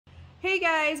Hey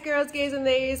guys, girls, gays, and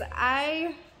theys.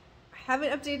 I haven't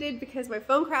updated because my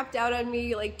phone crapped out on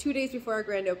me like 2 days before our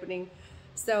grand opening.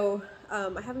 So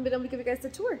I haven't been able to give you guys the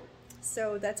tour.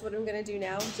 So that's what I'm gonna do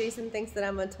now. Jason thinks that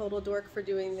I'm a total dork for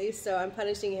doing these, so I'm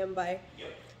punishing him by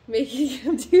making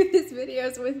him do these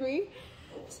videos with me.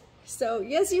 So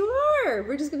yes, you are.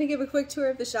 We're just gonna give a quick tour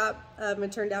of the shop.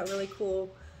 It turned out really cool.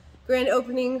 Grand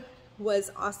opening was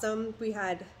awesome. We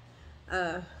had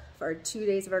for 2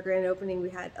 days of our grand opening,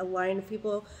 we had a line of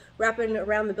people wrapping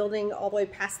around the building all the way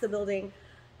past the building.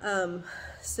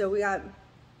 So we got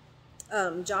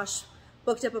Josh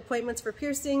booked up appointments for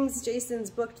piercings.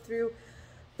 Jason's booked through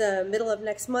the middle of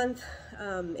next month.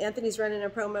 Anthony's running a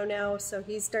promo now, so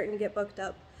he's starting to get booked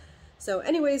up. So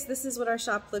anyways, this is what our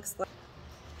shop looks like.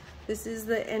 This is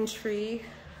the entry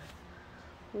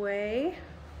way.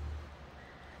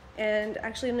 And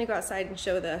actually, I'm gonna go outside and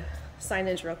show the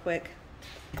signage real quick.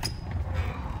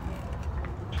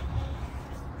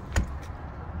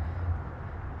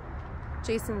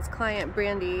 Jason's client,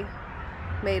 Brandy,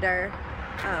 made our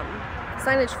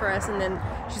signage for us, and then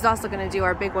she's also going to do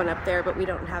our big one up there, but we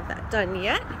don't have that done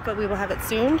yet, but we will have it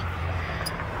soon.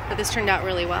 But this turned out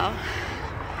really well.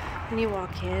 And you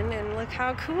walk in, and look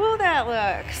how cool that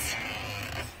looks.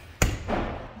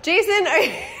 Jason,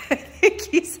 I think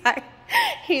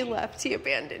he left, he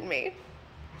abandoned me.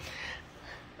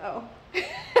 Oh.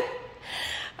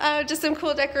 Just some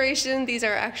cool decoration. These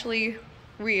are actually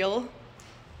real.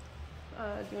 Do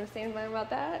you want to say anything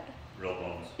about that? Real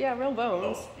bones. Yeah, real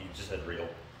bones. Oh, you just said real.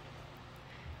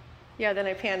 Yeah, then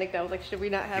I panicked. I was like, should we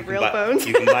not have real bones?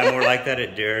 You can buy more like that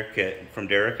from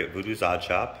Derek at Voodoo's Odd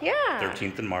Shop. Yeah.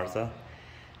 13th and Martha.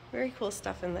 Very cool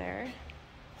stuff in there.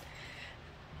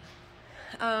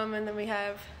 And then we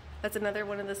have, that's another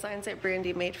one of the signs that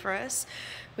Brandy made for us.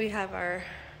 We have our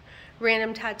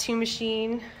random tattoo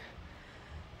machine.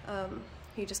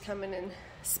 You just come in and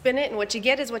spin it, and what you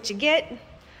get is what you get.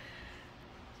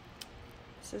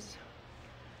 This is,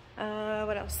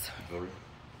 what else?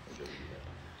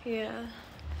 Yeah.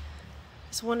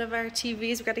 It's one of our TVs.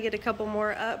 We've got to get a couple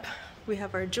more up. We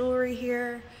have our jewelry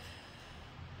here.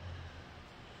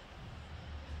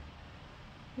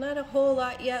 Not a whole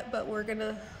lot yet, but we're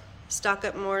gonna stock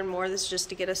up more and more. This is just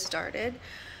to get us started.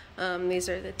 These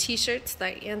are the t-shirts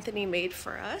that Anthony made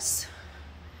for us.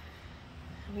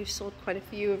 We've sold quite a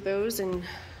few of those and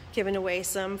given away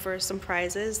some for some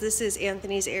prizes. This is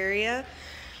Anthony's area,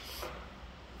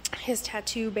 his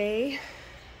tattoo bay.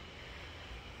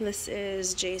 This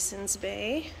is Jason's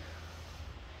bay.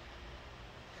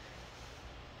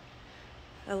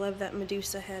 I love that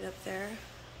Medusa head up there.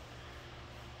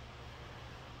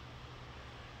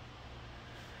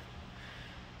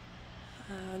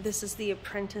 This is the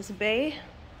Apprentice bay.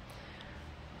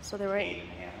 So they're right.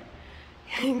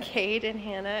 And Kate and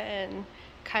Hannah, and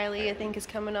Kylie, I think, is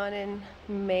coming on in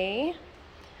May.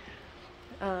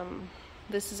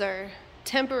 This is our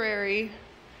temporary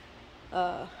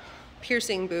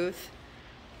piercing booth.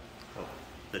 Oh,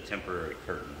 the temporary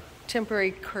curtain.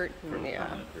 Temporary curtain, yeah.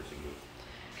 Piercing booth.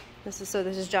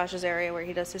 This is Josh's area where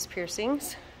he does his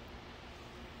piercings.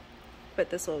 But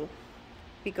this will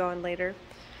be gone later.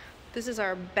 This is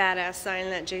our badass sign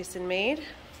that Jason made.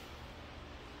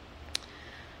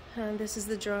 This is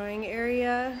the drawing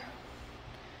area.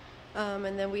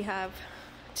 And then we have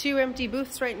 2 empty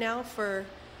booths right now for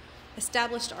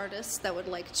established artists that would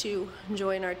like to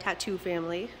join our tattoo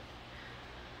family.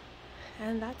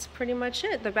 And that's pretty much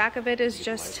it. The back of it is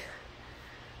just...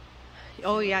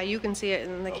 Oh yeah, you can see it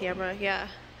in the camera, yeah.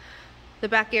 The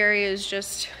back area is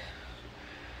just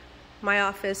my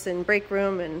office and break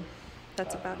room, and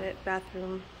that's about it.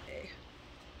 Bathroom.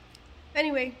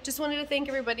 Anyway, just wanted to thank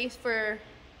everybody for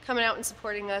coming out and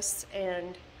supporting us,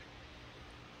 and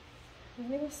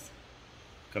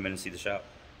come in and see the shop.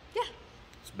 Yeah.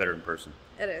 It's better in person.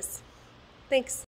 It is. Thanks.